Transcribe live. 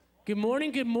Good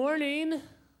morning, good morning.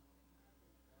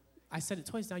 I said it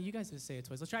twice, now you guys have to say it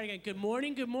twice. Let's try it again. Good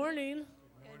morning, good morning.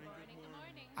 Good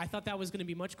morning. I thought that was going to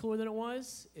be much cooler than it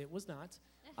was. It was not.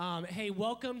 Hey,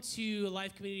 welcome to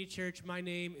Life Community Church. My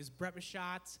name is Brett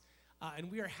Machat, and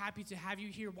we are happy to have you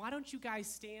here. Why don't you guys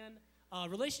stand?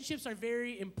 Relationships are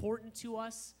very important to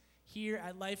us here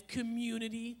at Life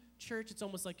Community Church. It's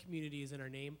almost like community is in our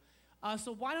name.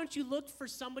 So why don't you look for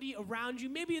somebody around you?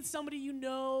 Maybe it's somebody you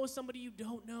know, somebody you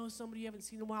don't know, somebody you haven't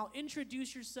seen in a while.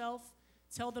 Introduce yourself.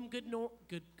 Tell them good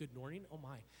morning. Oh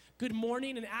my. Good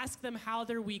morning, and ask them how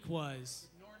their week was.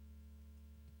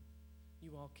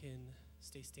 You all can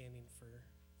stay standing for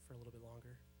a little bit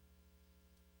longer.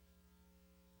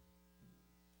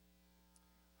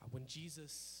 When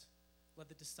Jesus led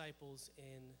the disciples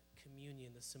in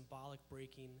communion, the symbolic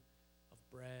breaking of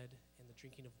bread and the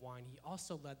drinking of wine, he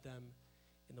also led them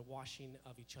in the washing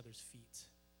of each other's feet.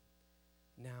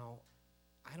 Now,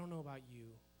 I don't know about you,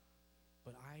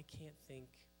 but I can't think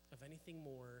of anything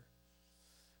more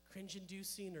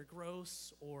cringe-inducing or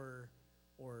gross or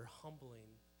humbling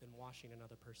than washing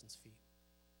another person's feet.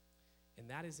 And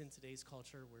that is in today's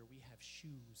culture where we have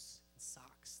shoes and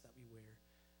socks that we wear.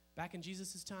 Back in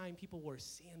Jesus' time, people wore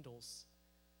sandals.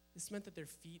 This meant that their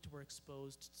feet were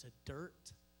exposed to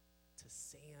dirt, to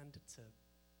sand, to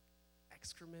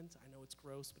excrement. I know it's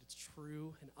gross, but it's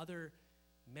true, and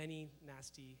many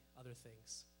nasty other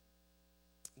things.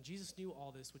 And Jesus knew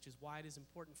all this, which is why it is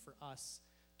important for us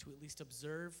to at least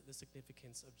observe the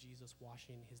significance of Jesus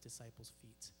washing his disciples'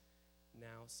 feet.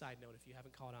 Now, side note, if you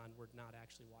haven't caught on, we're not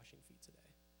actually washing feet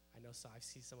today. I know I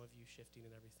see some of you shifting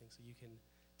and everything, so you can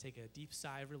take a deep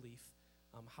sigh of relief.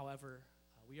 However,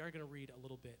 we are going to read a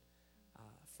little bit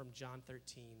from John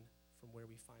 13, from where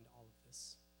we find all of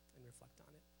this, and reflect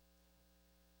on it.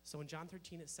 So in John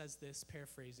 13, it says this,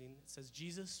 paraphrasing, it says,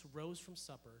 Jesus rose from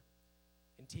supper,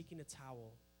 and taking a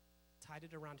towel, tied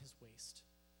it around his waist.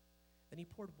 Then he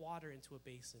poured water into a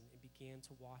basin and began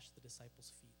to wash the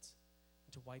disciples' feet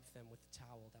and to wipe them with the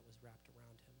towel that was wrapped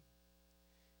around him.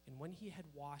 And when he had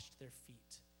washed their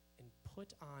feet and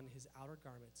put on his outer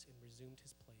garments and resumed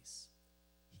his place,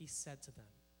 he said to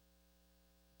them,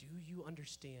 "Do you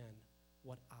understand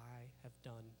what I have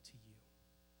done to you?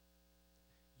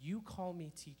 You call me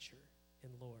teacher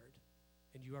and Lord,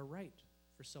 and you are right,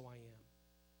 for so I am.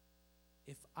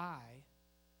 If I,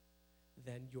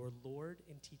 then your Lord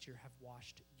and teacher, have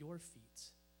washed your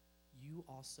feet, you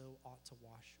also ought to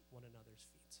wash one another's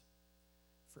feet.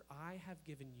 For I have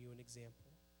given you an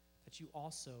example, that you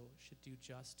also should do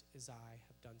just as I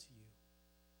have done to you.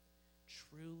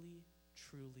 Truly,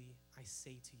 truly, I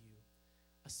say to you,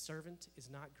 a servant is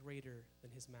not greater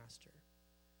than his master,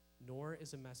 nor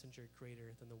is a messenger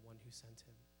greater than the one who sent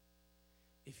him.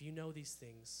 If you know these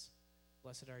things,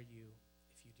 blessed are you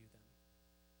if you do them."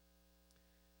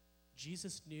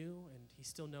 Jesus knew, and he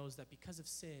still knows, that because of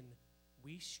sin,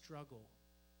 we struggle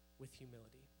with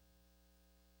humility.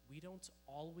 We don't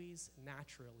always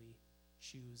naturally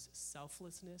choose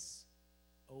selflessness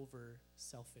over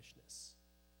selfishness.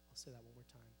 I'll say that one more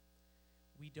time.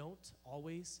 We don't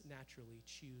always naturally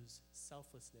choose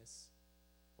selflessness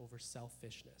over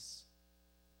selfishness.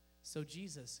 So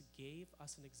Jesus gave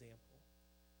us an example,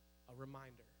 a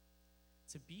reminder,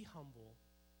 to be humble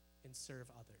and serve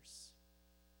others.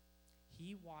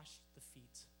 He washed the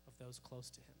feet of those close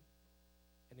to him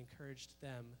and encouraged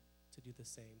them to do the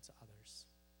same to others.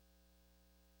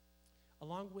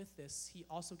 Along with this, he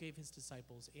also gave his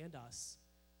disciples and us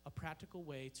a practical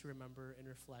way to remember and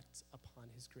reflect upon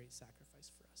his great sacrifice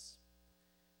for us.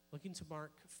 Looking to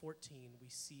Mark 14, we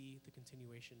see the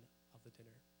continuation of the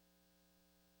dinner.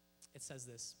 It says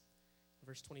this,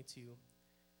 verse 22,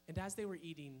 "And as they were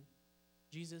eating,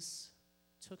 Jesus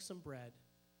took some bread,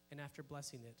 and after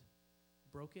blessing it,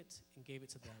 broke it and gave it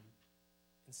to them,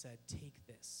 and said, 'Take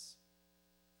this,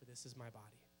 for this is my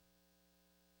body.'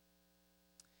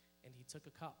 And he took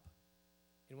a cup,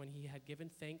 and when he had given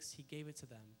thanks, he gave it to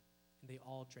them, and they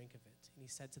all drank of it. And he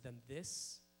said to them,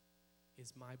 'This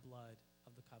is my blood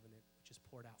of the covenant, which is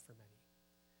poured out for many.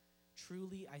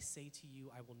 Truly I say to you,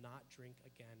 I will not drink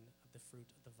again of the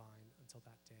fruit of the vine until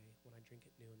that day when I drink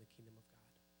it new in the kingdom of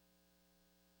God.'"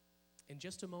 In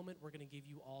just a moment, we're going to give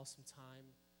you all some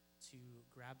time to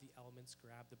grab the elements,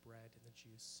 grab the bread and the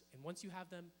juice. And once you have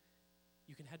them,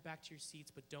 you can head back to your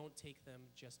seats, but don't take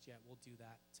them just yet. We'll do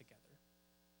that together.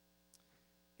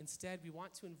 Instead, we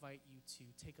want to invite you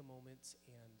to take a moment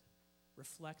and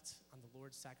reflect on the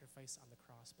Lord's sacrifice on the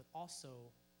cross, but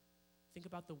also think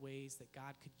about the ways that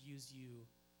God could use you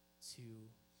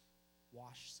to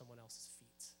wash someone else's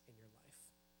feet in your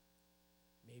life.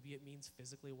 Maybe it means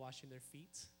physically washing their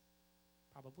feet.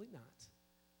 Probably not.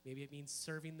 Maybe it means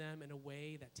serving them in a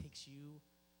way that takes you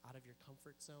out of your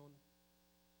comfort zone,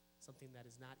 something that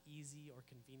is not easy or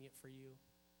convenient for you.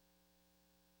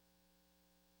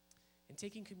 And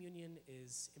taking communion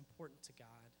is important to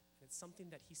God. It's something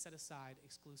that he set aside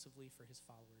exclusively for his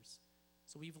followers.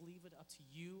 So we leave it up to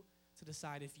you to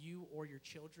decide if you or your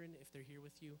children, if they're here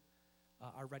with you,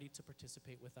 are ready to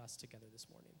participate with us together this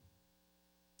morning.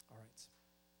 All right,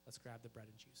 let's grab the bread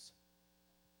and juice.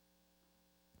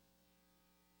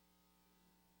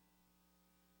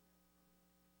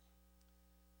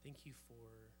 Thank you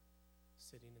for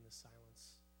sitting in the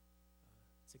silence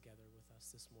together with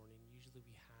us this morning. Usually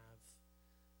we have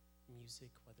music,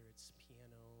 whether it's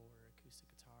piano or acoustic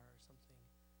guitar or something.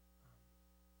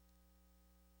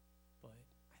 But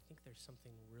I think there's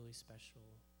something really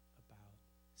special about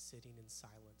sitting in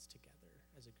silence together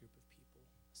as a group of people,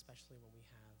 especially when we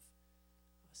have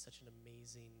such an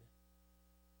amazing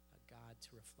God to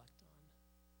reflect on.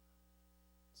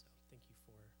 So thank you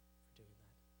for doing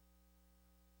that.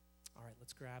 All right,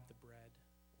 let's grab the bread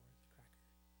or the cracker.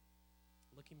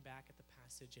 Looking back at the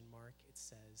passage in Mark, it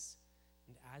says,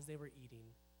 "And as they were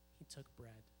eating, he took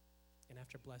bread, and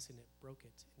after blessing it, broke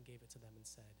it and gave it to them and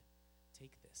said,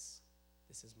 'Take this.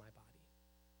 This is my body.'"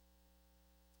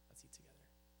 Let's eat together.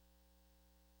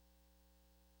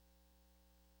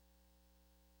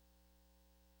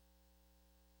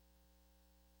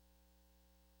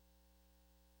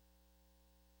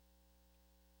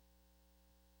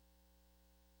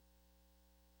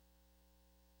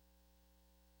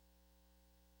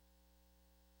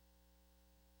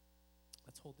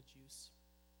 Let's hold the juice.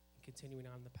 And continuing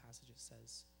on in the passage, it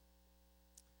says,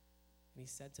 "And he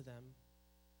said to them,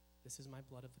 'This is my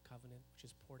blood of the covenant, which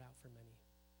is poured out for many.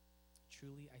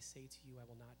 Truly I say to you, I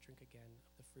will not drink again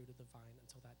of the fruit of the vine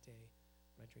until that day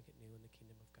when I drink it new in the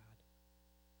kingdom of God.'"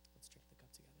 Let's drink the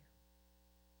cup together.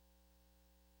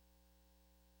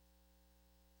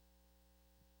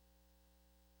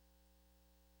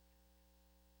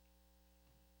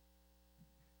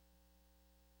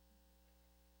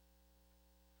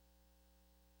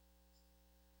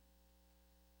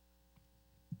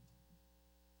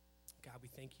 God, we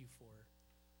thank you for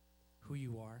who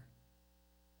you are.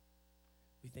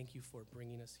 We thank you for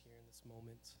bringing us here in this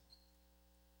moment.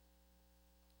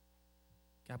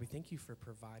 God, we thank you for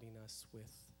providing us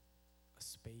with a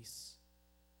space,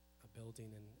 a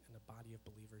building, and a body of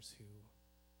believers who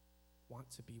want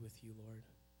to be with you, Lord.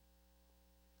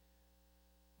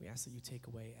 We ask that you take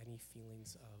away any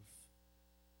feelings of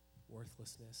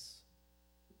worthlessness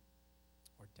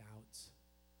or doubt.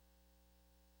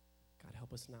 God,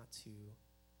 help us not to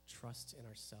trust in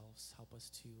ourselves. Help us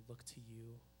to look to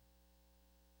you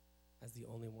as the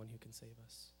only one who can save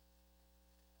us.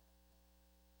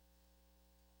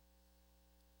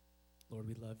 Lord,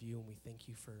 we love you and we thank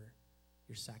you for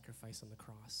your sacrifice on the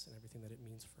cross and everything that it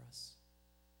means for us.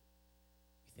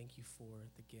 We thank you for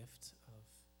the gift of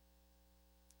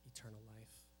eternal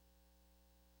life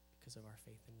because of our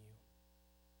faith in you.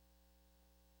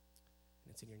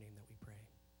 And it's in your name that we pray.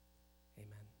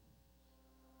 Amen.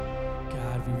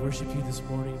 God, we worship you this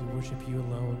morning. We worship you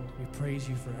alone. We praise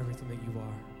you for everything that you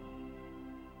are.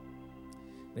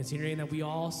 And it's in your name that we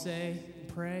all say and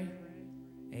pray,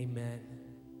 amen.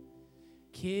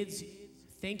 Kids,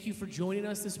 thank you for joining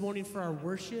us this morning for our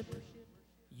worship.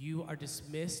 You are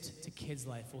dismissed to Kids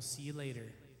Life. We'll see you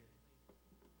later.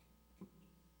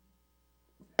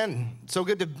 And so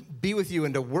good to be with you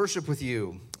and to worship with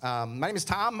you. My name is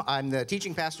Tom. I'm the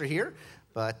teaching pastor here,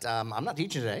 but I'm not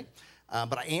teaching today.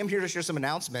 But I am here to share some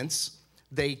announcements.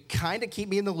 They kind of keep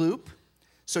me in the loop,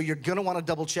 so you're going to want to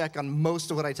double check on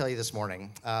most of what I tell you this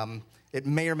morning. It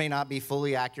may or may not be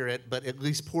fully accurate, but at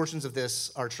least portions of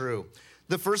this are true.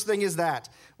 The first thing is that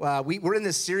we're in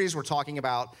this series, we're talking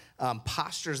about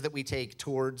postures that we take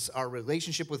towards our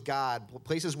relationship with God,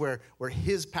 places where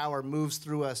his power moves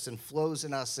through us and flows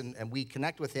in us and we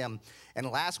connect with him. And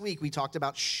last week we talked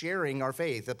about sharing our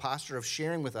faith, the posture of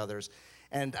sharing with others.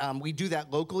 And we do that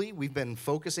locally. We've been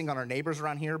focusing on our neighbors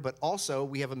around here, but also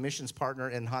we have a missions partner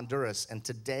in Honduras. And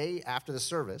today, after the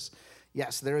service,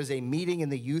 yes, there is a meeting in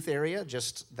the youth area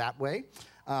just that way.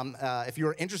 If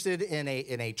you're interested in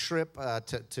a trip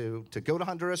to go to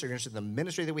Honduras, or you're interested in the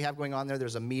ministry that we have going on there,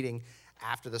 there's a meeting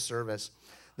after the service.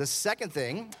 The second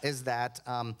thing is that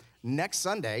next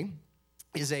Sunday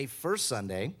is a First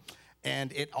Sunday.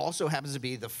 And it also happens to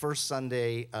be the first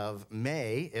Sunday of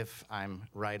May, if I'm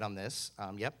right on this.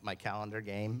 Yep, my calendar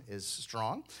game is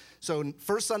strong. So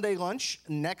first Sunday lunch,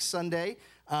 next Sunday,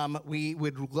 we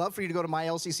would love for you to go to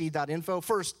mylcc.info.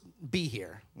 First, be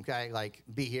here, okay? Like,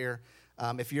 be here.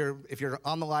 If you're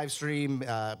on the live stream,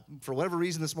 for whatever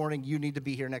reason this morning, you need to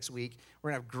be here next week.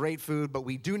 We're going to have great food, but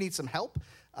we do need some help.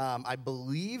 I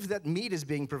believe that meat is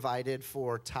being provided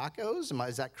for tacos.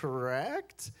 Is that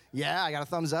correct? Yeah, I got a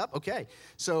thumbs up. Okay.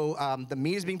 So the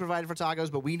meat is being provided for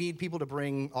tacos, but we need people to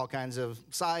bring all kinds of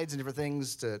sides and different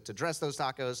things to dress those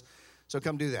tacos. So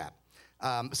come do that.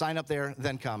 Sign up there,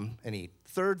 then come and eat.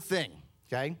 Third thing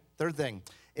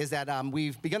is that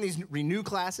we've begun these Renew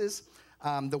classes.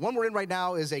 The one we're in right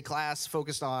now is a class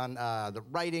focused on the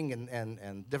writing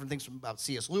and different things about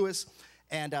C.S. Lewis.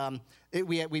 And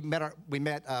we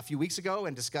met a few weeks ago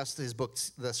and discussed his book,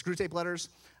 The Screwtape Letters.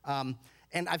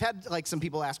 And I've had some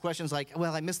people ask questions like,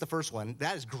 well, I missed the first one.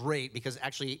 That is great because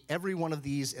actually every one of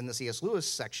these in the C.S. Lewis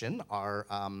section are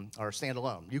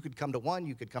standalone. You could come to one,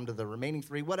 you could come to the remaining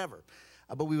three, whatever.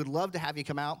 But we would love to have you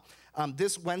come out.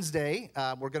 This Wednesday,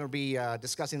 we're going to be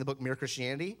discussing the book Mere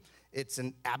Christianity. It's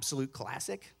an absolute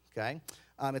classic, okay?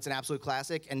 It's an absolute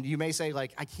classic. And you may say,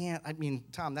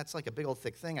 Tom, that's like a big old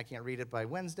thick thing. I can't read it by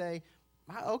Wednesday.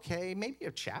 Okay, maybe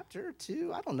a chapter or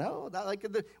two. I don't know.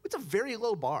 It's a very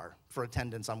low bar for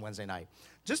attendance on Wednesday night.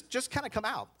 Just kind of come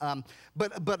out.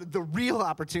 But the real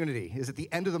opportunity is at the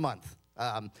end of the month.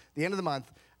 The end of the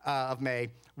month of May,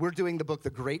 we're doing the book The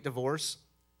Great Divorce.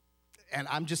 And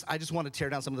I just want to tear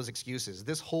down some of those excuses.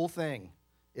 This whole thing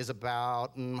is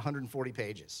about 140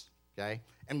 pages, okay?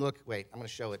 And look, wait, I'm going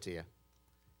to show it to you.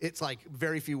 It's like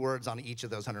very few words on each of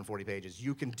those 140 pages.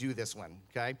 You can do this one,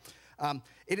 okay?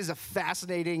 It is a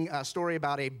fascinating story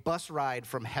about a bus ride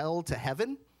from hell to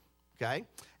heaven, okay?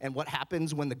 And what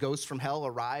happens when the ghosts from hell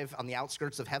arrive on the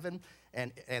outskirts of heaven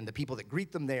and the people that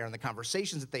greet them there and the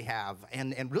conversations that they have.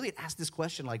 And really it asks this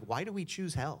question, why do we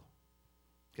choose hell?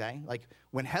 Okay?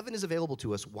 When heaven is available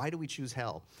to us, why do we choose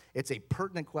hell? It's a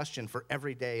pertinent question for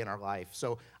every day in our life.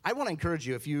 So I want to encourage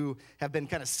you, if you have been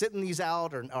kind of sitting these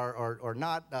out or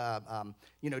not,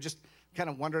 just kind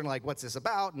of wondering, what's this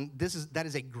about? And that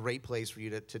is a great place for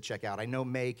you to check out. I know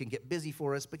May can get busy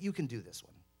for us, but you can do this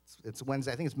one. It's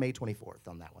Wednesday. I think it's May 24th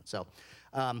on that one. So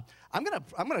I'm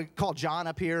gonna call John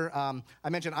up here. I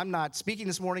mentioned I'm not speaking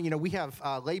this morning. We have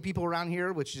lay people around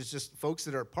here, which is just folks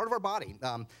that are part of our body.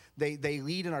 They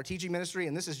lead in our teaching ministry,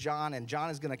 and this is John. And John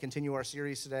is going to continue our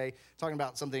series today, talking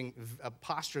about a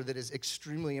posture that is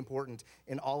extremely important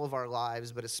in all of our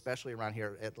lives, but especially around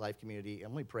here at Life Community.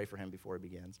 And let me pray for him before he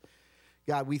begins.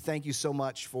 God, we thank you so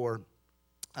much for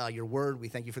your word. We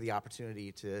thank you for the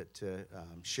opportunity to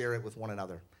share it with one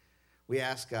another. We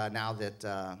ask now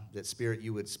that Spirit,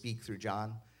 you would speak through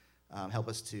John. Help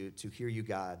us to hear you,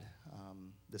 God,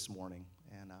 this morning.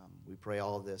 And we pray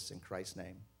all of this in Christ's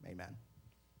name. Amen.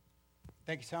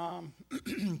 Thank you, Tom.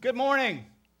 Good morning.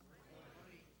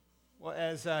 Well,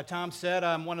 as Tom said,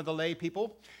 I'm one of the lay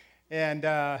people. And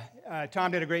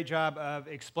Tom did a great job of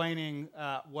explaining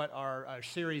what our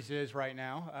series is right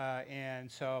now. And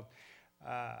so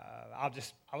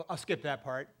I'll skip that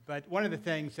part. But one of the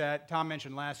things that Tom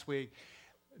mentioned last week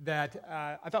that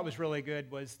I thought was really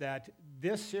good was that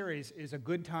this series is a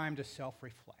good time to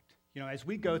self-reflect. As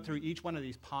we go through each one of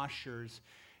these postures,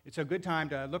 it's a good time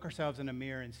to look ourselves in the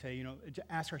mirror and say,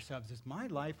 to ask ourselves, does my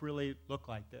life really look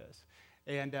like this?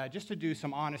 And just to do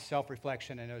some honest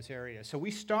self-reflection in those areas. So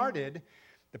we started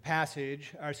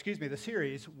the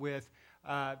series with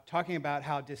talking about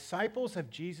how disciples of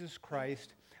Jesus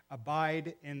Christ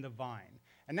abide in the vine.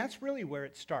 And that's really where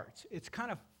it starts. It's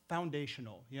kind of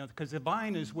foundational, because the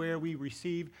vine is where we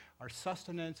receive our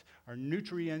sustenance, our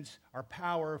nutrients, our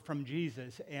power from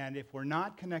Jesus. And if we're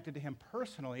not connected to him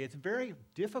personally, it's very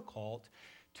difficult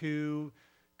to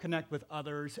connect with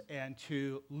others and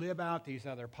to live out these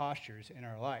other postures in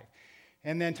our life.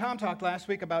 And then Tom talked last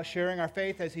week about sharing our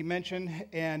faith, as he mentioned,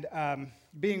 and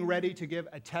being ready to give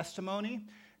a testimony.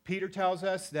 Peter tells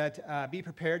us that be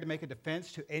prepared to make a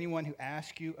defense to anyone who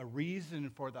asks you a reason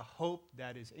for the hope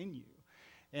that is in you.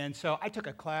 And so I took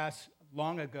a class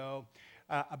long ago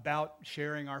about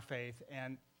sharing our faith,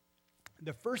 and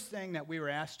the first thing that we were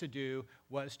asked to do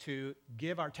was to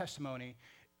give our testimony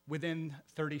within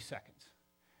 30 seconds.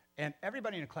 And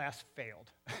everybody in the class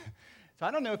failed. So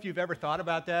I don't know if you've ever thought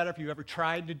about that or if you've ever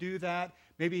tried to do that.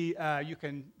 Maybe you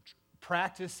can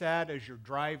practice that as you're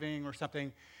driving or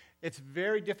something. It's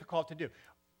very difficult to do.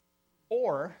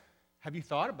 Or have you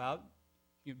thought about,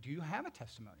 do you have a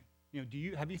testimony?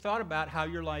 Have you thought about how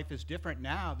your life is different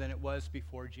now than it was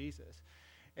before Jesus?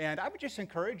 And I would just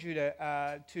encourage you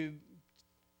to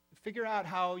figure out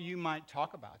how you might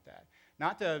talk about that.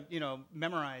 Not to,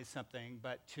 memorize something,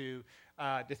 but to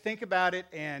think about it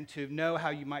and to know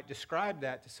how you might describe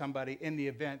that to somebody in the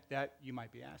event that you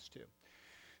might be asked to.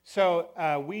 So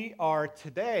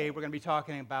today, we're going to be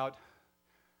talking about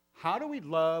How do we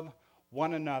love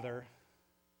one another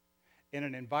in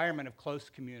an environment of close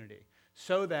community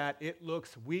so that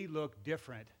we look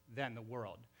different than the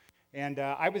world? And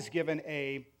I was given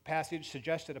a passage,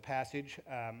 suggested a passage,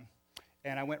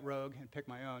 and I went rogue and picked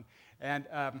my own. And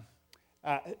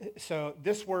so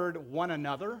this word, one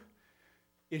another,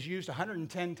 is used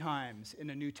 110 times in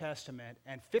the New Testament,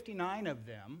 and 59 of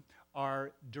them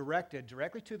are directed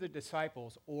directly to the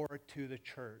disciples or to the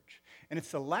church. And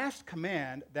it's the last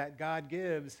command that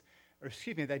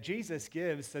that Jesus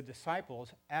gives the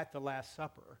disciples at the Last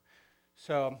Supper.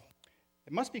 So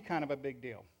it must be kind of a big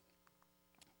deal.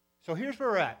 So here's where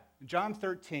we're at. John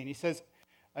 13, he says,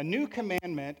 "A new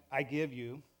commandment I give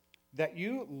you, that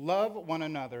you love one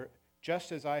another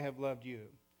just as I have loved you.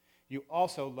 You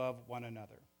also love one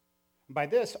another. By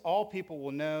this, all people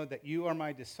will know that you are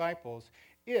my disciples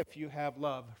if you have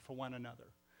love for one another."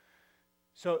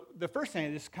 So the first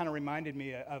thing, this kind of reminded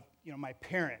me of my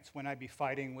parents when I'd be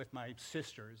fighting with my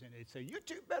sisters, and they'd say, "You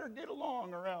two better get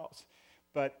along or else."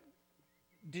 But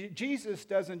Jesus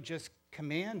doesn't just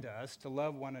command us to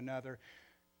love one another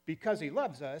because he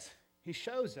loves us. He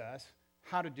shows us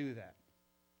how to do that.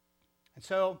 And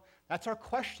so that's our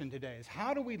question today, is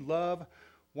how do we love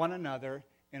one another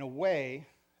in a way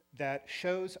that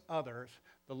shows others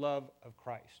the love of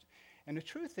Christ? And the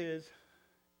truth is,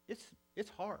 it's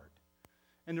hard.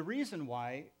 And the reason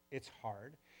why it's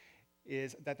hard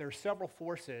is that there are several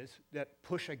forces that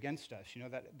push against us,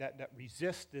 that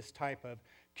resist this type of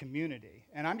community.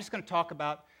 And I'm just going to talk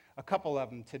about a couple of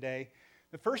them today.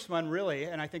 The first one, really,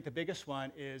 and I think the biggest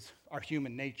one, is our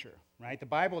human nature, right? The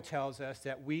Bible tells us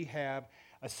that we have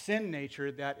a sin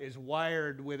nature that is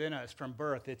wired within us from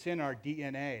birth. It's in our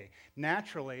DNA.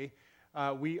 Naturally,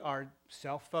 we are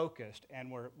self-focused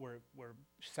and we're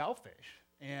selfish.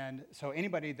 And so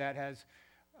anybody that has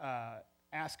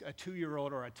asked a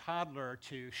 2-year-old or a toddler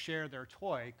to share their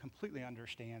toy completely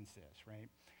understands this, right?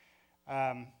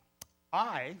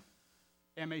 I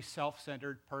am a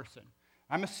self-centered person.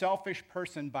 I'm a selfish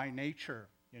person by nature.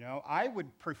 I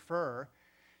would prefer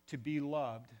to be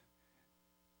loved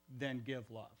than give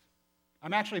love.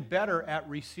 I'm actually better at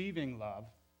receiving love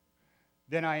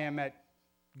than I am at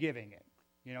giving it.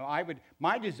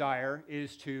 My desire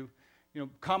is to,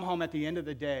 come home at the end of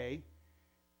the day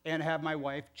and have my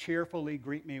wife cheerfully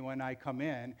greet me when I come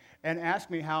in and ask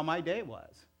me how my day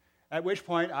was. At which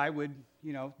point I would,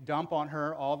 dump on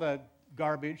her all the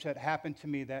garbage that happened to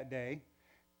me that day,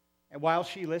 and while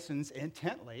she listens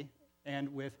intently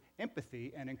and with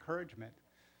empathy and encouragement.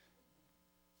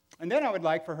 And then I would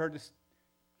like for her to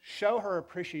show her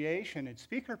appreciation and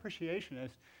speak her appreciation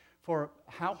for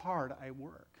how hard I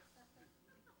work.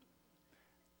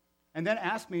 And then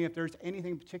ask me if there's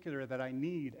anything in particular that I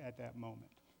need at that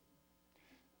moment.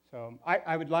 So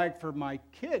I would like for my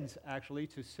kids, actually,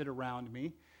 to sit around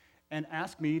me and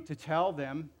ask me to tell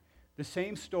them the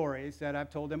same stories that I've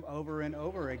told them over and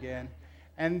over again,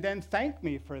 and then thank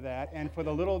me for that and for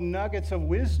the little nuggets of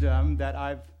wisdom that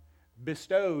I've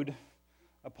bestowed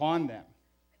upon them.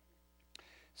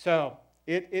 So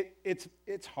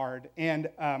it's hard. And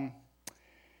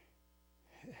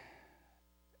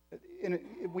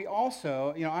we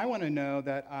also, I want to know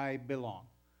that I belong,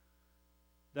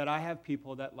 that I have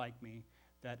people that like me,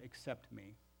 that accept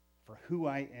me for who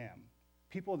I am,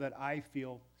 people that I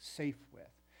feel safe with.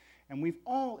 And we've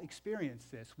all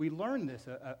experienced this. We learned this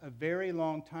a very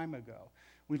long time ago.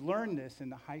 We learned this in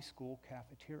the high school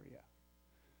cafeteria.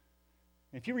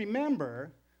 If you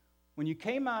remember, when you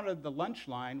came out of the lunch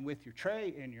line with your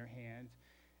tray in your hands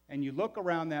and you look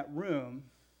around that room,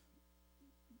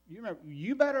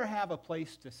 you better have a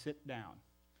place to sit down.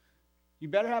 You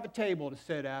better have a table to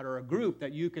sit at or a group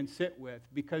that you can sit with,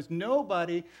 because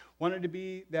nobody wanted to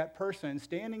be that person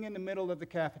standing in the middle of the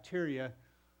cafeteria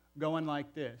going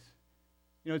like this.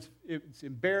 It's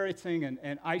embarrassing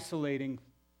and isolating.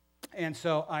 And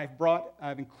so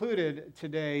I've included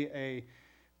today a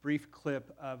brief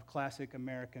clip of classic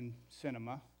American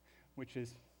cinema, which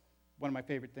is one of my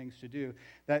favorite things to do,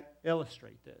 that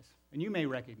illustrate this. And you may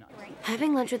recognize it.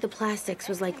 Having lunch with the plastics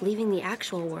was like leaving the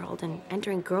actual world and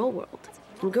entering Girl World.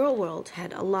 And Girl World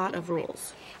had a lot of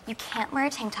rules. You can't wear a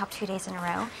tank top 2 days in a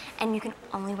row, and you can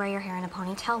only wear your hair in a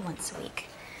ponytail once a week.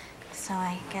 So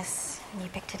I guess you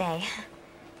pick today.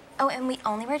 Oh, and we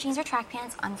only wear jeans or track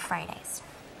pants on Fridays.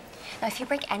 Now, if you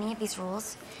break any of these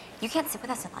rules, you can't sit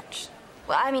with us at lunch.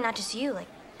 Well, I mean, not just you, like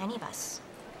any of us.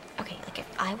 Okay, like if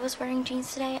I was wearing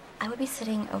jeans today, I would be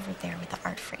sitting over there with the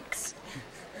art freaks.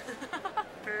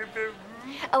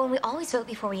 Oh, and we always vote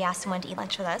before we ask someone to eat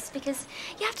lunch with us, because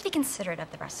you have to be considerate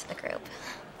of the rest of the group.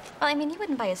 Well, I mean, you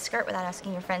wouldn't buy a skirt without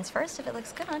asking your friends first if it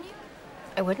looks good on you.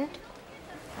 I wouldn't?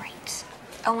 Right.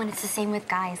 Oh, and it's the same with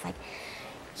guys. Like,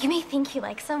 you may think you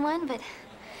like someone, but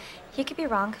you could be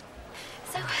wrong.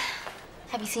 So,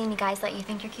 have you seen any guys that you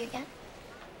think are cute yet?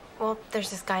 Well,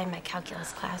 there's this guy in my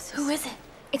calculus class. Who is it?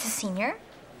 It's a senior?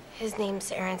 His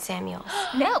name's Aaron Samuels.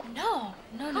 No. No,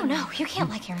 Oh, no, you can't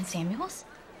like Aaron Samuels.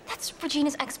 That's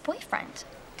Regina's ex-boyfriend.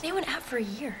 They went out for a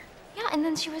year. Yeah, and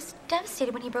then she was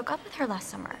devastated when he broke up with her last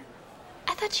summer.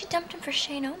 I thought she dumped him for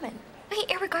Shane Omen.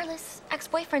 Okay, irregardless,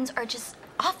 ex-boyfriends are just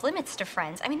off limits to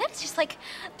friends. I mean, that's just like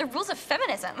the rules of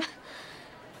feminism.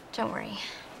 Don't worry.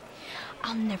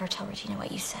 I'll never tell Regina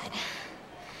what you said.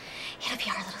 It'll be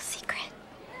our little secret.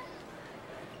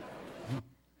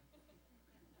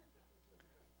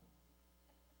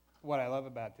 What I love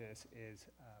about this is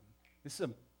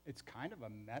it's kind of a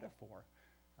metaphor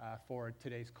for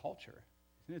today's culture.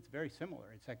 Isn't it? It's very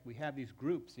similar. It's like we have these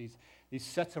groups, these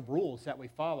sets of rules that we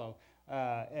follow,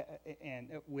 and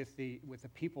with the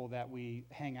people that we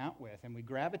hang out with, and we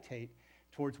gravitate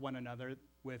towards one another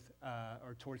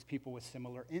or towards people with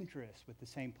similar interests, with the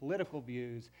same political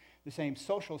views, the same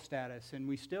social status, and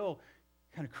we still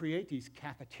kind of create these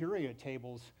cafeteria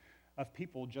tables of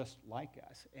people just like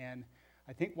us. And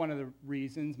I think one of the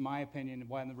reasons, my opinion,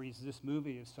 one of the reasons this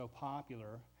movie is so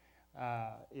popular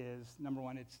is, number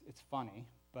one, it's funny,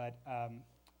 but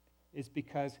it's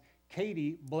because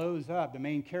Katie blows up, the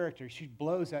main character, she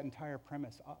blows that entire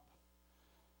premise up.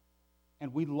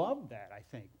 And we love that, I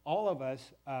think. All of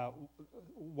us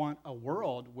want a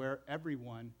world where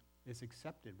everyone is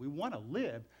accepted. We want to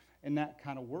live in that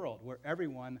kind of world where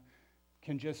everyone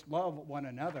can just love one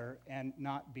another and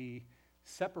not be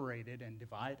separated and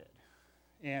divided.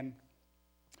 And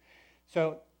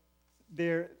so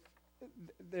the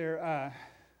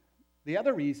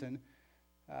other reason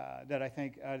that I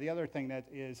think, the other thing that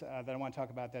I want to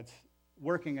talk about that's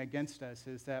working against us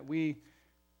is that we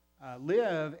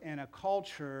live in a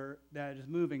culture that is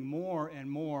moving more and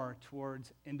more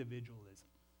towards individualism.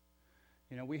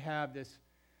 You know, we have this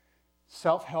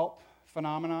self-help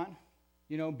phenomenon,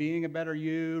 you know, being a better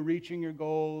you, reaching your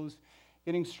goals,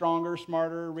 getting stronger,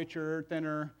 smarter, richer,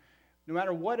 thinner. No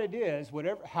matter what it is,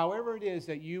 however it is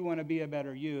that you want to be a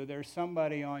better you, there's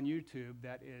somebody on YouTube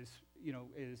that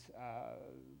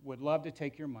would love to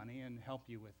take your money and help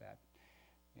you with that.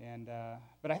 And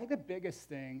but I think the biggest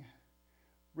thing,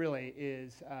 really,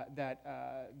 is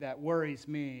that worries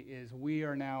me is we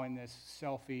are now in this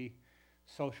selfie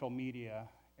social media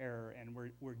era, and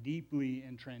we're deeply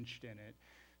entrenched in it.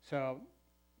 So, I'll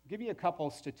give you a couple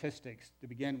statistics to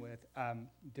begin with.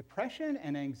 Depression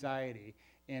and anxiety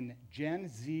in Gen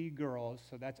Z girls,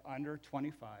 so that's under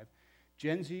 25,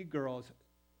 Gen Z girls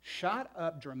shot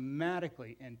up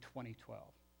dramatically in 2012.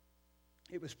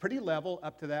 It was pretty level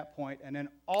up to that point, and then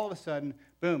all of a sudden,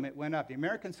 boom, it went up. The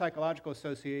American Psychological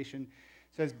Association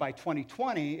says by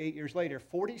 2020, 8 years later,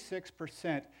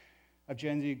 46% of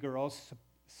Gen Z girls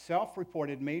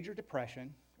self-reported major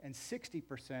depression, and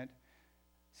 60%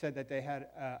 said that they had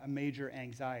a major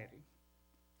anxiety.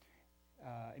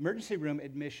 Emergency room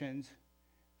admissions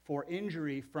for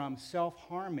injury from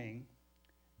self-harming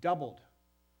doubled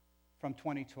from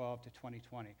 2012 to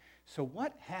 2020. So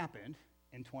what happened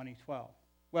in 2012?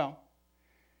 Well,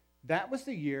 that was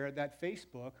the year that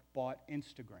Facebook bought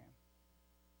Instagram.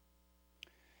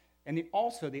 And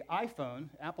also the iPhone,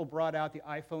 Apple brought out the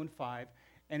iPhone 5,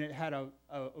 and it had a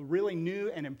really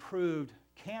new and improved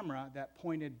camera that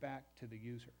pointed back to the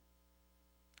user.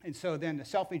 And so then the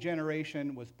selfie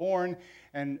generation was born,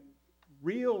 and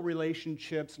real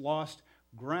relationships lost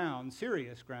ground,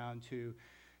 serious ground, to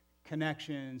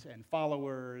connections and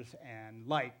followers and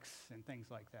likes and things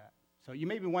like that. So you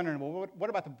may be wondering, well, what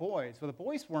about the boys? Well, the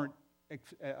boys weren't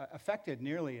affected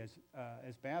nearly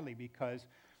as badly because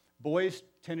boys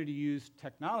tended to use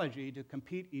technology to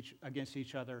compete against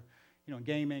each other, you know,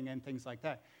 gaming and things like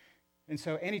that. And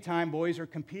so anytime boys are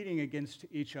competing against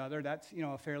each other, that's, you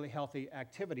know, a fairly healthy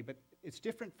activity. But it's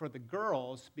different for the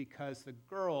girls because the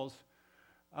girls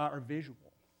are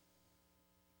visual.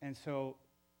 And so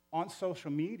on social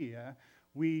media,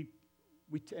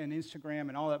 and Instagram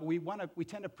and all that, we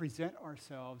tend to present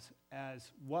ourselves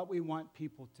as what we want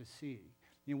people to see.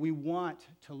 You know, we want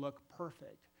to look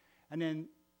perfect. And then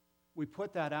we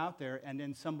put that out there, and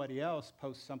then somebody else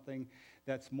posts something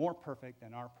that's more perfect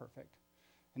than our perfect.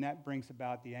 And that brings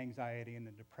about the anxiety and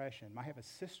the depression. I have a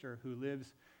sister who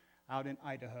lives out in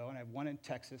Idaho, and I have one in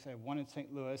Texas, I have one in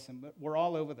St. Louis, and we're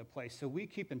all over the place. So we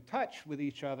keep in touch with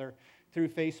each other through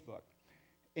Facebook.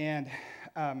 And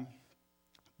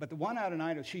but the one out in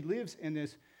Idaho, she lives in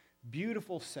this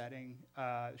beautiful setting.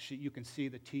 You can see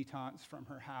the Tetons from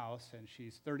her house, and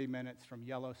she's 30 minutes from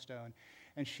Yellowstone.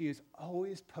 And she is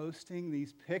always posting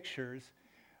these pictures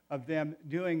of them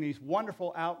doing these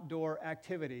wonderful outdoor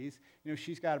activities.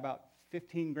 She's got about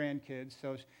 15 grandkids,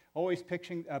 so she's always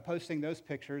posting those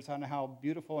pictures on how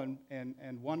beautiful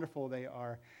and wonderful they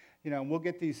are. And we'll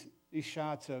get these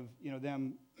shots of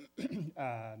them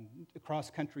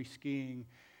cross-country skiing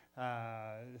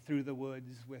through the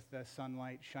woods with the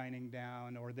sunlight shining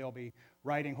down, or they'll be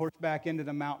riding horseback into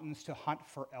the mountains to hunt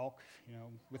for elk,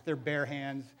 with their bare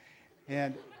hands.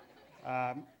 And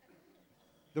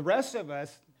the rest of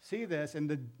us see this, and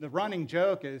the running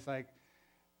joke is like,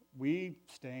 we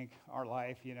stink our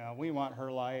life, we want her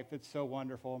life. It's so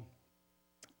wonderful.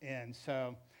 And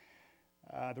so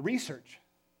the research,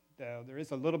 though, there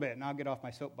is a little bit, and I'll get off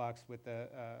my soapbox with the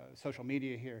social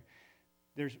media here.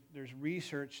 There's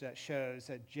research that shows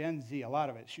that Gen Z, a lot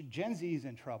of it, Gen Z is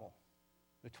in trouble,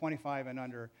 the 25 and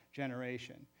under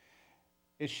generation.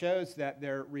 It shows that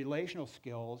their relational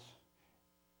skills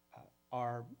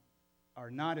are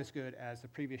not as good as the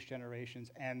previous generations,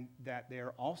 and that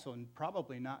they're also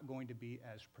probably not going to be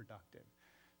as productive.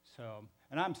 So,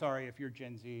 and I'm sorry if you're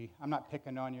Gen Z, I'm not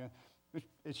picking on you.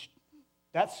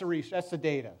 That's the research, that's the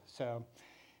data. So,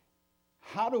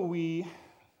 how do we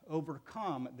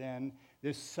overcome then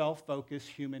this self-focused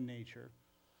human nature?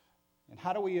 And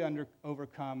how do we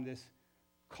overcome this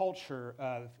culture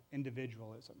of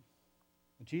individualism?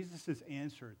 Jesus'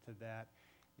 answer to that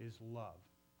is love.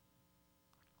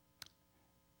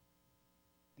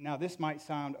 Now, this might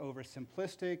sound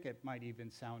oversimplistic, it might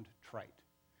even sound trite.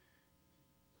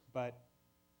 But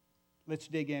let's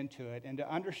dig into it. And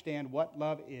to understand what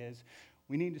love is,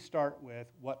 we need to start with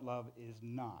what love is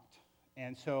not.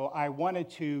 And so I wanted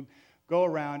to go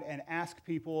around and ask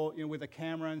people with a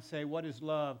camera and say, what is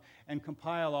love? And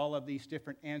compile all of these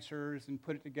different answers and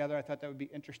put it together. I thought that would be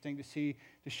interesting to see,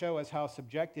 to show us how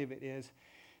subjective it is.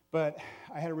 But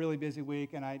I had a really busy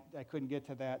week, and I couldn't get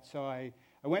to that. So I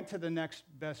went to the next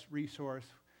best resource,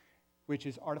 which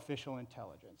is artificial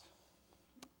intelligence.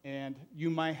 And you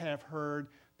might have heard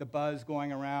the buzz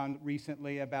going around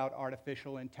recently about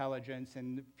artificial intelligence.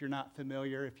 And if you're not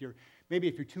familiar, if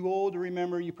you're too old to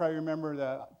remember, you probably remember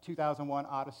the 2001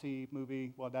 Odyssey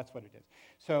movie. Well, that's what it is.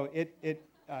 So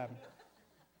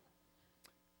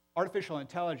artificial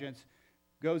intelligence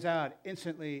goes out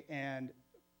instantly and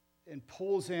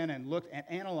pulls in and looks and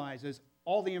analyzes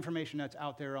all the information that's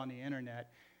out there on the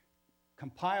internet,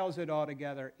 compiles it all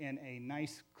together in a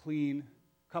nice, clean,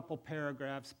 couple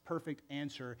paragraphs, perfect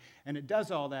answer, and it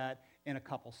does all that in a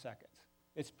couple seconds.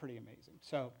 It's pretty amazing.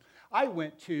 So I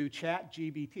went to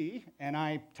ChatGPT and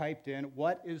I typed in,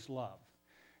 what is love?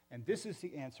 And this is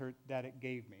the answer that it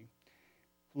gave me.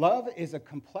 Love is a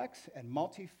complex and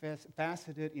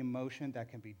multifaceted emotion that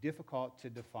can be difficult to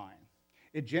define.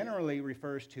 It generally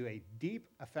refers to a deep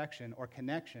affection or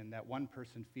connection that one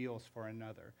person feels for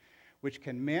another, which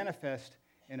can manifest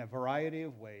in a variety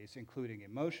of ways, including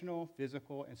emotional,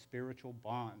 physical, and spiritual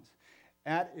bonds.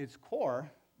 At its core,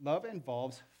 love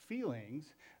involves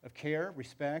feelings of care,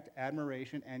 respect,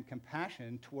 admiration, and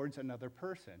compassion towards another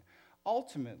person.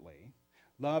 Ultimately,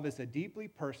 love is a deeply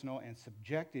personal and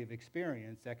subjective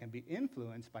experience that can be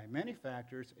influenced by many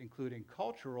factors, including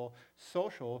cultural,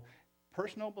 social,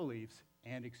 personal beliefs,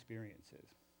 and experiences.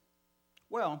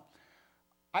 Well,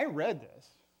 I read this,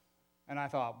 and I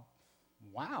thought,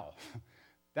 wow,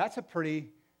 that's a pretty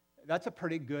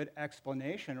good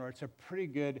explanation, or it's a pretty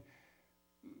good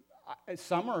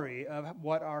summary of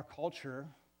what our culture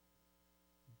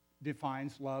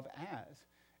defines love as.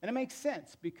 And it makes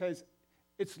sense because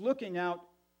it's looking out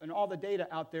and all the data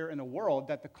out there in the world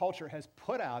that the culture has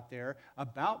put out there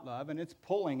about love, and it's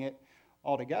pulling it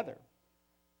all together.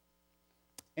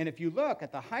 And if you look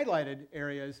at the highlighted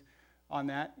areas on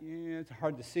that, it's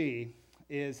hard to see,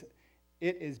 it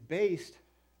is based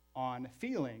on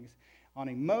feelings, on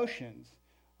emotions,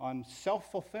 on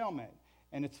self-fulfillment,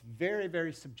 and it's very,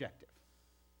 very subjective.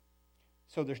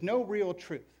 So there's no real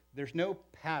truth. There's no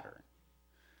pattern.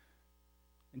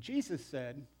 And Jesus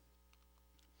said,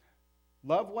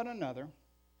 love one another.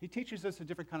 He teaches us a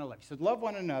different kind of love. He said, love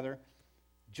one another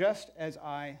just as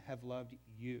I have loved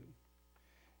you.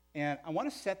 And I want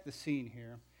to set the scene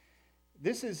here.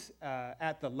 This is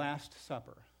at the Last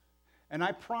Supper. And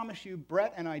I promise you,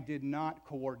 Brett and I did not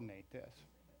coordinate this.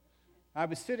 I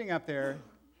was sitting up there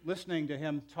listening to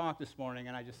him talk this morning,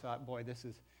 and I just thought, boy,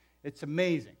 it's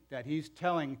amazing that he's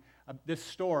telling this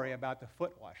story about the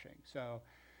foot washing. So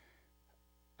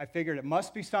I figured it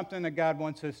must be something that God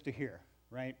wants us to hear,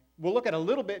 right? We'll look at a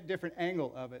little bit different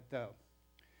angle of it, though.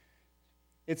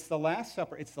 It's the Last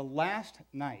Supper. It's the last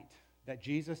night that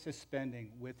Jesus is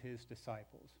spending with his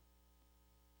disciples.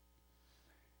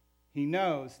 He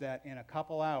knows that in a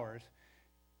couple hours,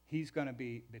 he's going to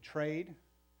be betrayed,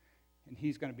 and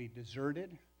he's going to be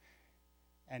deserted,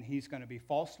 and he's going to be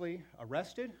falsely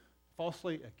arrested,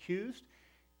 falsely accused.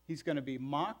 He's going to be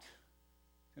mocked,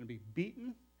 going to be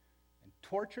beaten and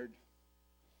tortured,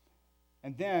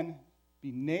 and then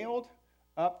be nailed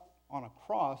up on a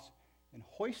cross and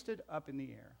hoisted up in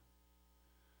the air,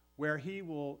 where he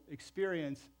will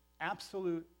experience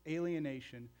absolute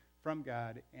alienation from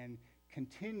God and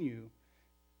continue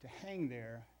to hang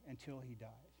there until he dies.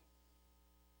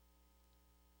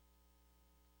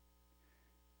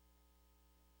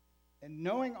 And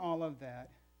knowing all of that,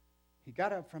 he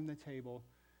got up from the table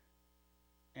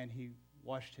and he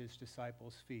washed his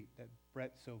disciples' feet that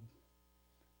Brett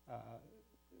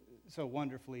so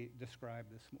wonderfully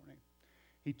described this morning.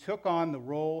 He took on the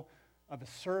role of a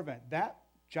servant. That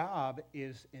job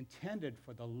is intended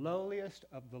for the lowliest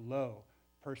of the low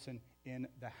person in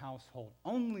the household.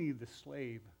 Only the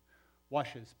slave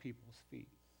washes people's feet.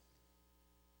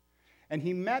 And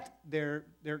he met their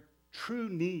true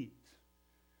needs.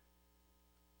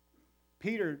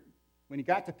 Peter, when he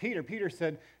got to Peter, Peter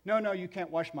said, no, you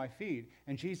can't wash my feet.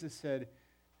 And Jesus said,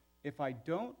 if I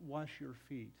don't wash your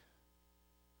feet,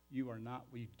 you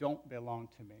don't belong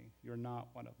to me. You're not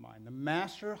one of mine. The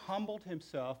master humbled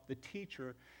himself, the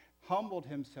teacher humbled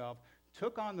himself,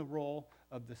 took on the role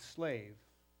of the slave,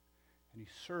 and he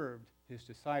served his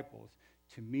disciples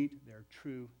to meet their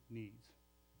true needs.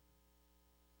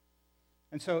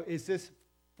 And so is this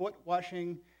foot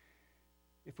washing,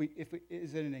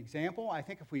 is it an example? I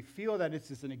think if we feel that it's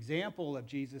just an example of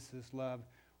Jesus' love,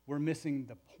 we're missing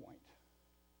the point.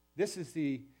 This is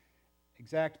the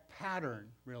exact pattern,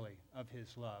 really, of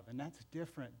his love, and that's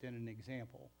different than an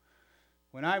example.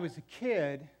 When I was a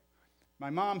kid,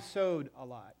 my mom sewed a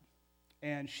lot,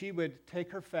 and she would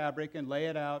take her fabric and lay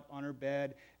it out on her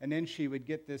bed, and then she would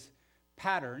get this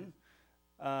pattern,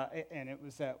 and it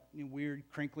was that weird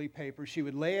crinkly paper. She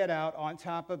would lay it out on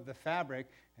top of the fabric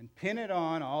and pin it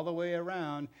on all the way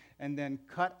around, and then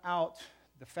cut out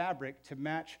the fabric to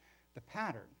match the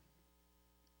pattern.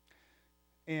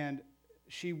 And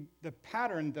the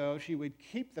pattern, though, she would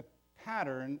keep the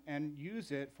pattern and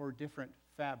use it for different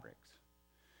fabrics.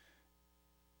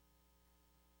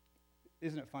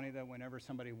 Isn't it funny that whenever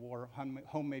somebody wore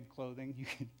homemade clothing, you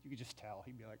could just tell.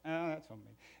 He'd be like, oh, that's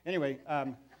homemade. Anyway,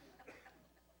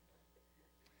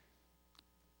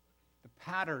 the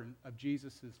pattern of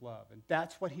Jesus' love, and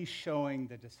that's what he's showing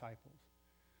the disciples.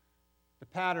 The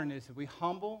pattern is that we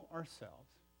humble ourselves,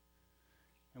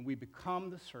 and we become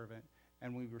the servant,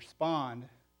 and we respond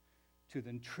to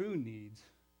the true needs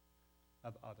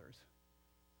of others.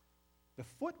 The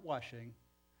foot washing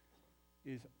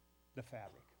is the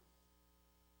fabric.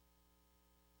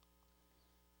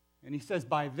 And he says,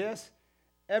 by this,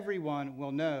 everyone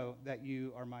will know that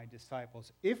you are my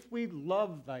disciples. If we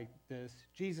love like this,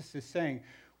 Jesus is saying,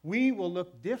 we will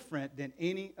look different than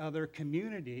any other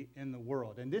community in the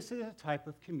world. And this is a type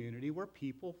of community where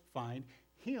people find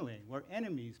healing, where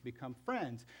enemies become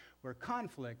friends, where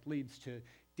conflict leads to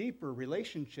deeper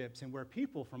relationships, and where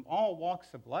people from all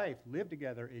walks of life live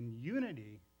together in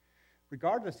unity,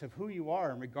 regardless of who you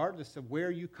are and regardless of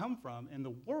where you come from. And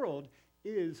the world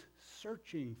is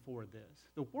searching for this.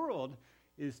 The world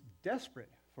is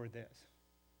desperate for this.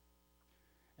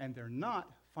 And they're not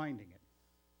finding it.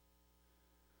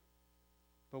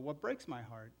 But what breaks my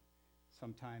heart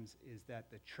sometimes is that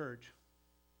the church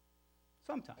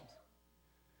sometimes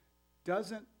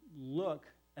doesn't look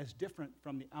as different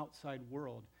from the outside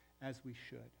world as we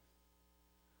should.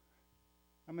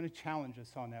 I'm going to challenge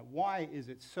us on that. Why is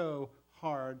it so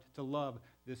hard to love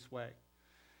this way?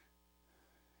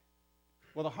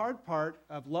 Well, the hard part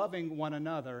of loving one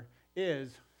another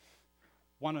is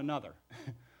one another.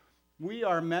 We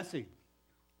are messy.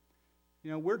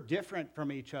 We're different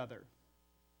from each other.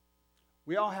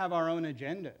 We all have our own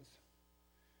agendas.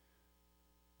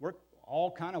 We're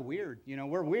all kind of weird.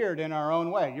 We're weird in our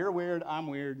own way. You're weird, I'm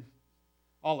weird,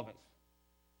 all of us.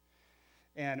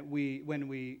 And when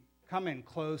we come in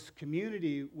close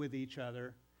community with each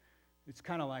other, it's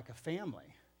kind of like a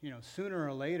family. Sooner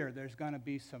or later, there's going to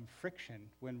be some friction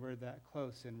when we're that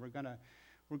close, and we're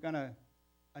going to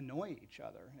annoy each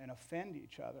other and offend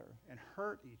each other and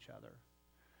hurt each other.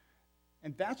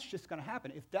 And that's just going to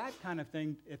happen. If that kind of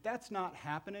thing, if that's not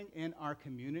happening in our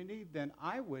community, then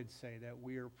I would say that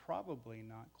we are probably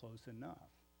not close enough.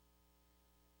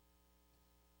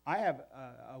 I have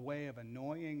a way of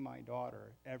annoying my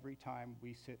daughter every time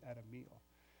we sit at a meal.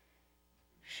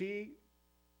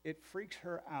 It freaks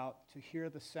her out to hear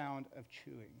the sound of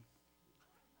chewing.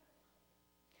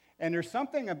 And there's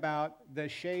something about the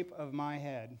shape of my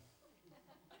head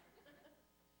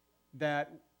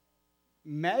that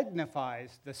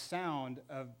magnifies the sound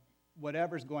of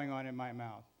whatever's going on in my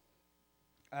mouth.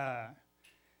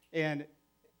 And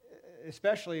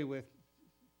especially with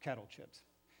kettle chips.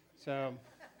 So,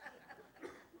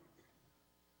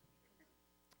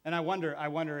 and I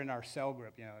wonder in our cell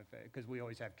group, because we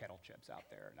always have kettle chips out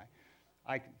there,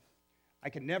 and I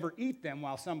can never eat them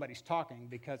while somebody's talking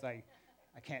because I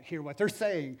can't hear what they're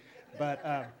saying.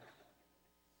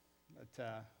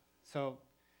 So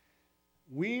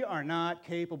we are not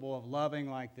capable of loving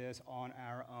like this on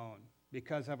our own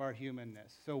because of our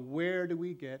humanness. So where do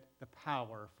we get the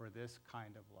power for this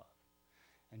kind of love?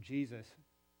 And Jesus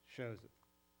shows it.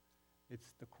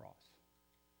 It's the cross.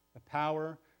 The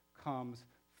power comes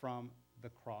from the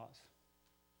cross.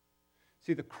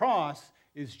 See, the cross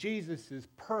is Jesus'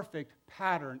 perfect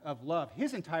pattern of love.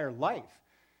 His entire life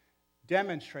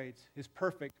demonstrates his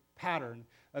perfect pattern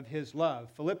of his love.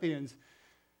 Philippians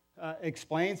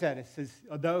explains that. It says,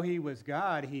 although he was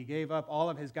God, he gave up all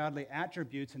of his godly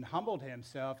attributes and humbled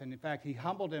himself. And in fact, he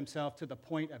humbled himself to the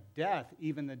point of death,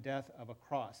 even the death of a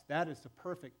cross. That is the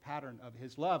perfect pattern of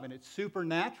his love, and it's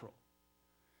supernatural.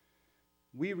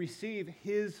 We receive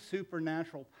his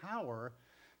supernatural power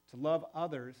to love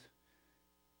others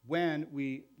when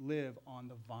we live on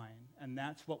the vine. And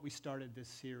that's what we started this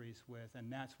series with,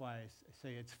 and that's why I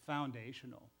say it's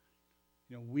foundational.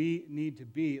 We need to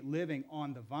be living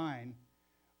on the vine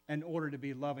in order to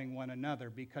be loving one another,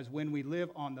 because when we live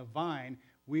on the vine,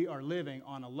 we are living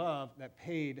on a love that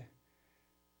paid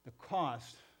the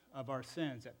cost of our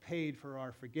sins, that paid for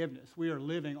our forgiveness. We are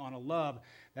living on a love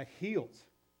that heals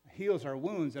our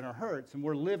wounds and our hurts, and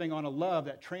we're living on a love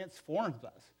that transforms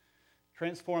us,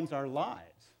 transforms our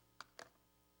lives.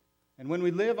 And when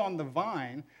we live on the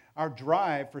vine, our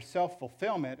drive for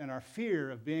self-fulfillment and our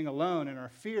fear of being alone and our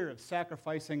fear of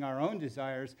sacrificing our own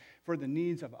desires for the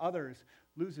needs of others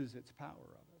loses its power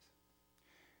of us.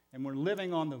 And when we're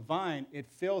living on the vine, it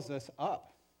fills us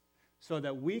up so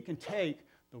that we can take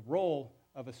the role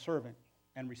of a servant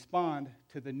and respond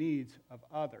to the needs of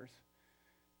others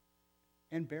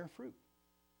and bear fruit.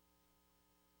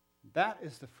 That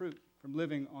is the fruit from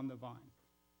living on the vine.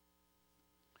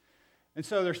 And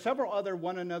so there's several other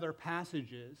one another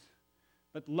passages,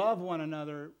 but love one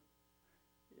another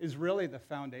is really the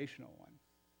foundational one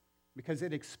because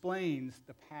it explains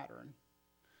the pattern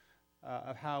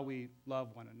of how we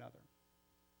love one another.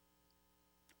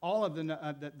 All of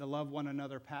the love one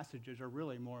another passages are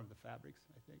really more of the fabrics,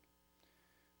 I think.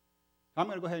 I'm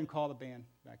going to go ahead and call the band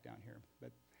back down here,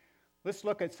 but let's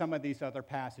look at some of these other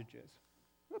passages.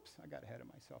 Whoops, I got ahead of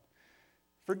myself.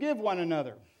 Forgive one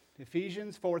another.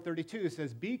 Ephesians 4:32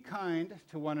 says, be kind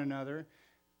to one another,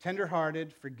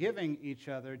 tenderhearted, forgiving each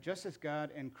other, just as God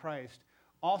in Christ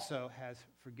also has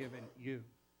forgiven you.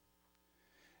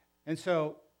 And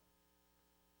so,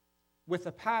 with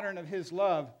the pattern of his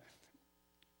love,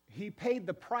 he paid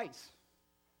the price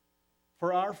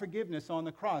for our forgiveness on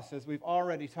the cross, as we've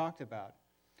already talked about.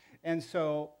 And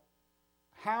so,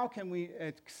 how can we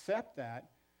accept that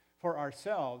for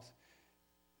ourselves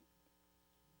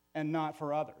and not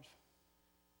for others?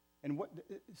 And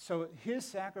so his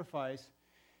sacrifice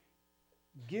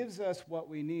gives us what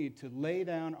we need to lay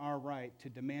down our right to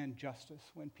demand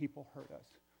justice when people hurt us.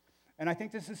 And I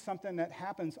think this is something that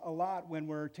happens a lot when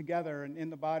we're together and in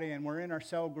the body and we're in our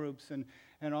cell groups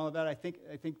and all of that. I think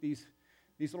these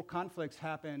little conflicts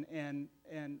happen,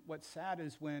 and what's sad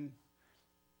is when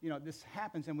this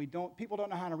happens and people don't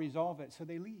know how to resolve it, so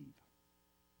they leave,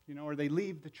 or they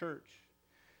leave the church.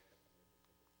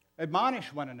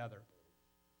 Admonish one another.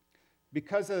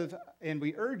 And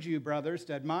we urge you, brothers,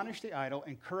 to admonish the idle,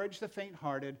 encourage the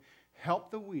faint-hearted,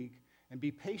 help the weak, and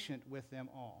be patient with them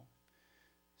all.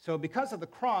 So because of the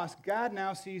cross, God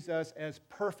now sees us as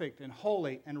perfect and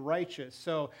holy and righteous.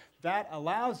 So that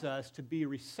allows us to be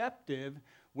receptive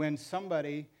when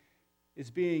somebody is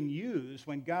being used,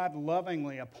 when God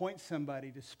lovingly appoints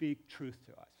somebody to speak truth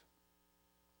to us.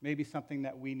 Maybe something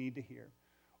that we need to hear.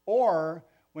 Or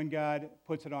when God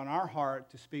puts it on our heart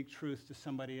to speak truth to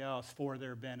somebody else for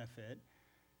their benefit,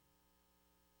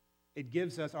 it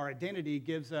gives us, our identity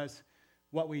gives us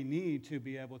what we need to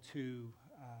be able to,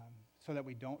 so that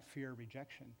we don't fear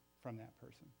rejection from that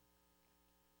person.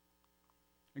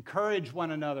 Encourage one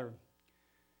another.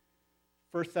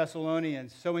 1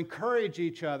 Thessalonians, so encourage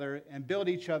each other and build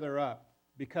each other up,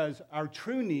 because our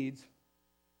true needs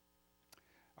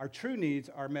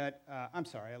are met. I'm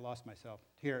sorry, I lost myself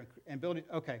here. And building.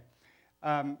 Okay,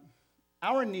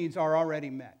 our needs are already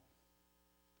met.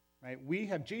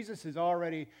 Right? Jesus has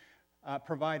already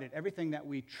provided everything that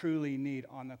we truly need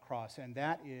on the cross, and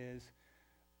that is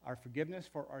our forgiveness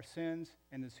for our sins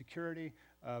and the security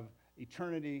of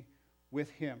eternity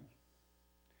with Him.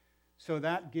 So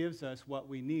that gives us what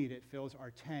we need. It fills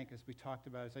our tank, as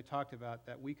I talked about,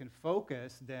 that we can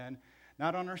focus then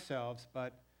not on ourselves,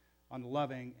 but on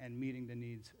loving and meeting the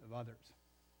needs of others.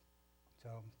 So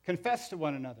confess to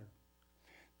one another.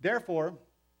 Therefore,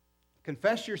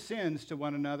 confess your sins to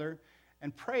one another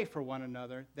and pray for one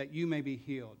another that you may be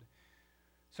healed.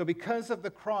 So because of the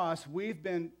cross, we've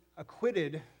been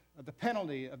acquitted of the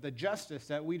penalty of the justice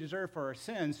that we deserve for our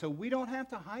sins, so we don't have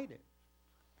to hide it.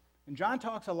 And John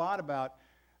talks a lot about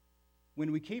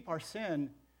when we keep our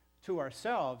sin to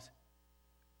ourselves,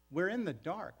 we're in the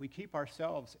dark. We keep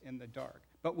ourselves in the dark.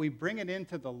 But we bring it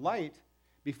into the light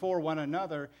before one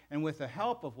another, and with the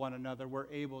help of one another, we're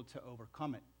able to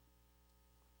overcome it.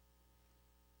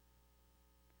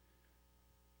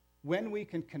 When we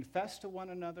can confess to one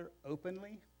another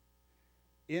openly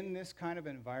in this kind of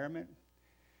environment,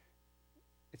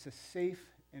 it's a safe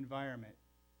environment,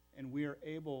 and we are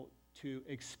able to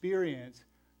experience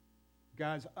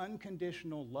God's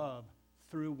unconditional love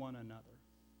through one another.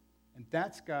 And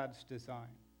that's God's design.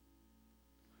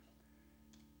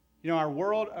 You know, our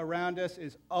world around us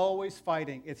is always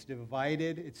fighting. It's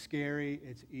divided, it's scary,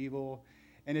 it's evil,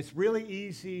 and it's really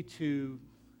easy to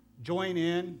join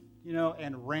in,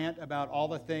 and rant about all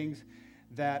the things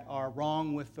that are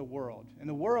wrong with the world. And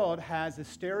the world has a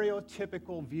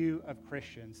stereotypical view of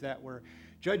Christians, that we're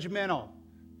judgmental,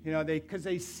 because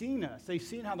they've seen us. They've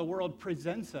seen how the world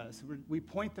presents us. We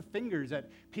point the fingers at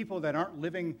people that aren't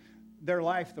living their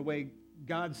life the way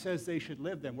God says they should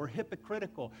live them. We're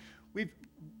hypocritical.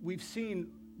 We've seen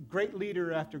great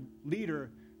leader after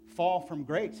leader fall from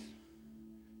grace,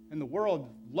 and the world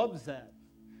loves that.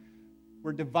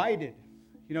 We're divided.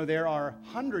 There are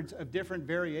hundreds of different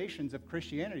variations of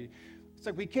Christianity. It's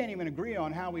like we can't even agree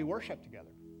on how we worship together.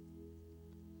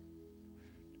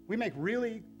 We make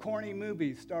really corny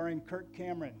movies starring Kirk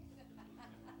Cameron.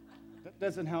 That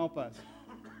doesn't help us.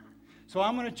 So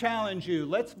I'm going to challenge you.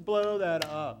 Let's blow that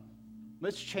up.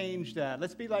 Let's change that.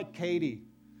 Let's be like Katie.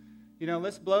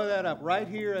 Let's blow that up right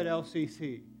here at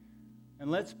LCC. And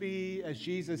let's be, as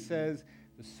Jesus says,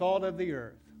 the salt of the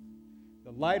earth,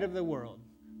 the light of the world,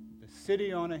 the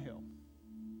city on a hill.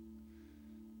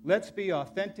 Let's be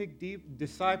authentic, deep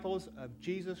disciples of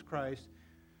Jesus Christ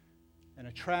and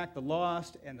attract the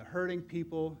lost and the hurting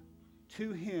people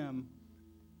to Him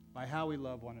by how we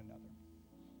love one another.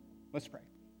 Let's pray.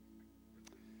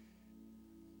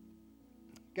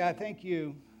 God, thank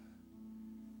you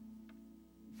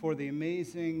for the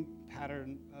amazing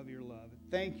pattern of your love.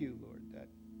 Thank you, Lord, that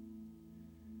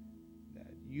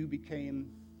you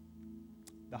became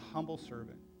the humble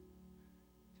servant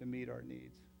to meet our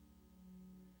needs.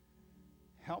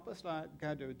 Help us,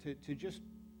 God, to just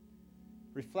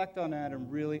reflect on that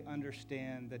and really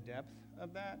understand the depth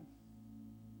of that.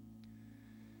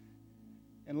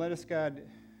 And let us, God,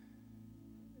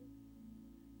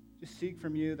 just seek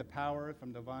from you the power,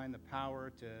 from divine, the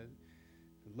power to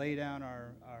lay down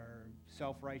our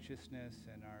self-righteousness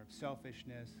and our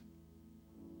selfishness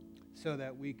so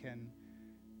that we can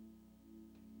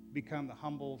become the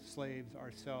humble slaves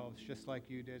ourselves, just like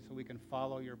you did, so we can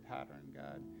follow your pattern,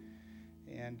 God,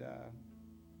 and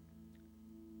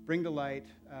bring to light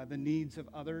the needs of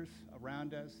others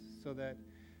around us so that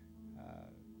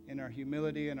in our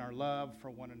humility and our love for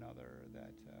one another,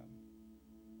 that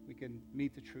we can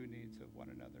meet the true needs of one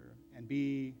another and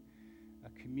be a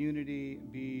community,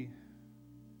 be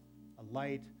a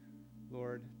light,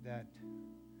 Lord, that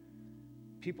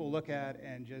people look at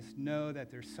and just know that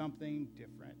there's something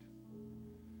different.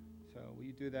 So will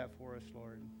you do that for us,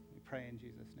 Lord? We pray in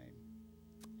Jesus' name.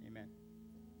 Amen.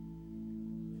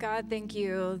 God, thank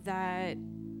you that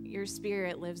your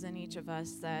Spirit lives in each of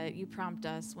us, that you prompt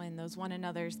us when those one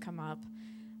another's come up.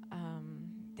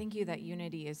 Thank you that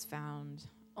unity is found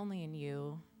only in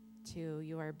you, too.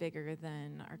 You are bigger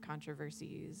than our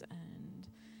controversies and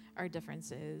our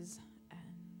differences. And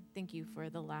thank you for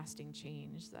the lasting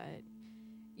change that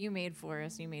you made for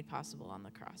us, you made possible on the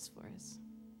cross for us.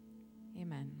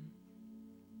 Amen.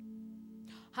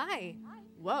 Hi.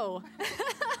 Whoa.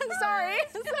 Sorry.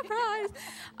 Surprise.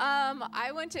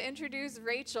 I want to introduce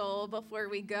Rachel before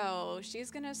we go. She's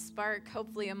going to spark,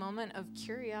 hopefully, a moment of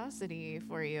curiosity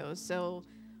for you. So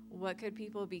what could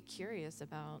people be curious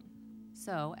about?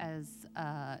 So, as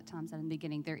Tom said in the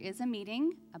beginning, there is a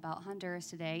meeting about Honduras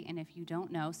today, and if you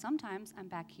don't know, sometimes I'm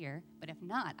back here, but if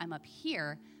not, I'm up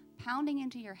here pounding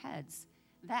into your heads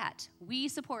that we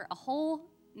support a whole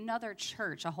nother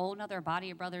church, a whole nother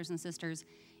body of brothers and sisters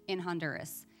in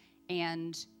Honduras,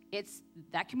 and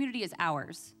that community is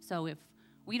ours. So if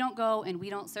we don't go and we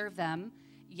don't serve them,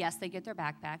 yes, they get their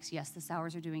backpacks, yes, the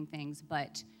Sours are doing things,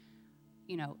 but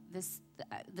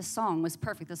the song was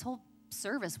perfect. This whole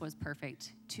service was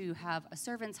perfect, to have a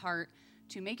servant's heart,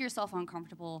 to make yourself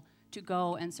uncomfortable, to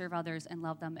go and serve others and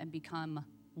love them and become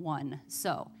one.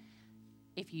 So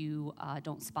if you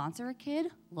don't sponsor a kid,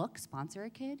 sponsor a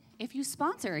kid. If you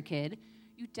sponsor a kid,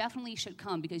 you definitely should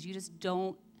come, because you just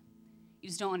don't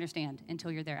understand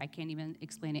until you're there. I can't even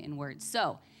explain it in words.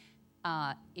 So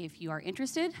if you are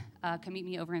interested, come meet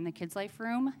me over in the Kids Life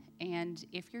room. And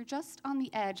if you're just on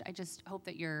the edge, I just hope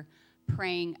that you're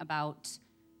praying about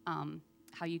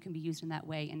how you can be used in that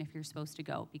way and if you're supposed to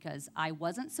go. Because I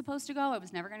wasn't supposed to go. I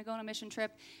was never going to go on a mission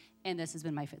trip. And this has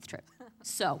been my 5th trip.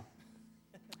 So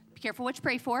be careful what you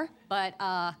pray for, but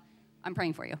I'm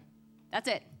praying for you. That's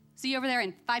it. See you over there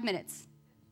in 5 minutes.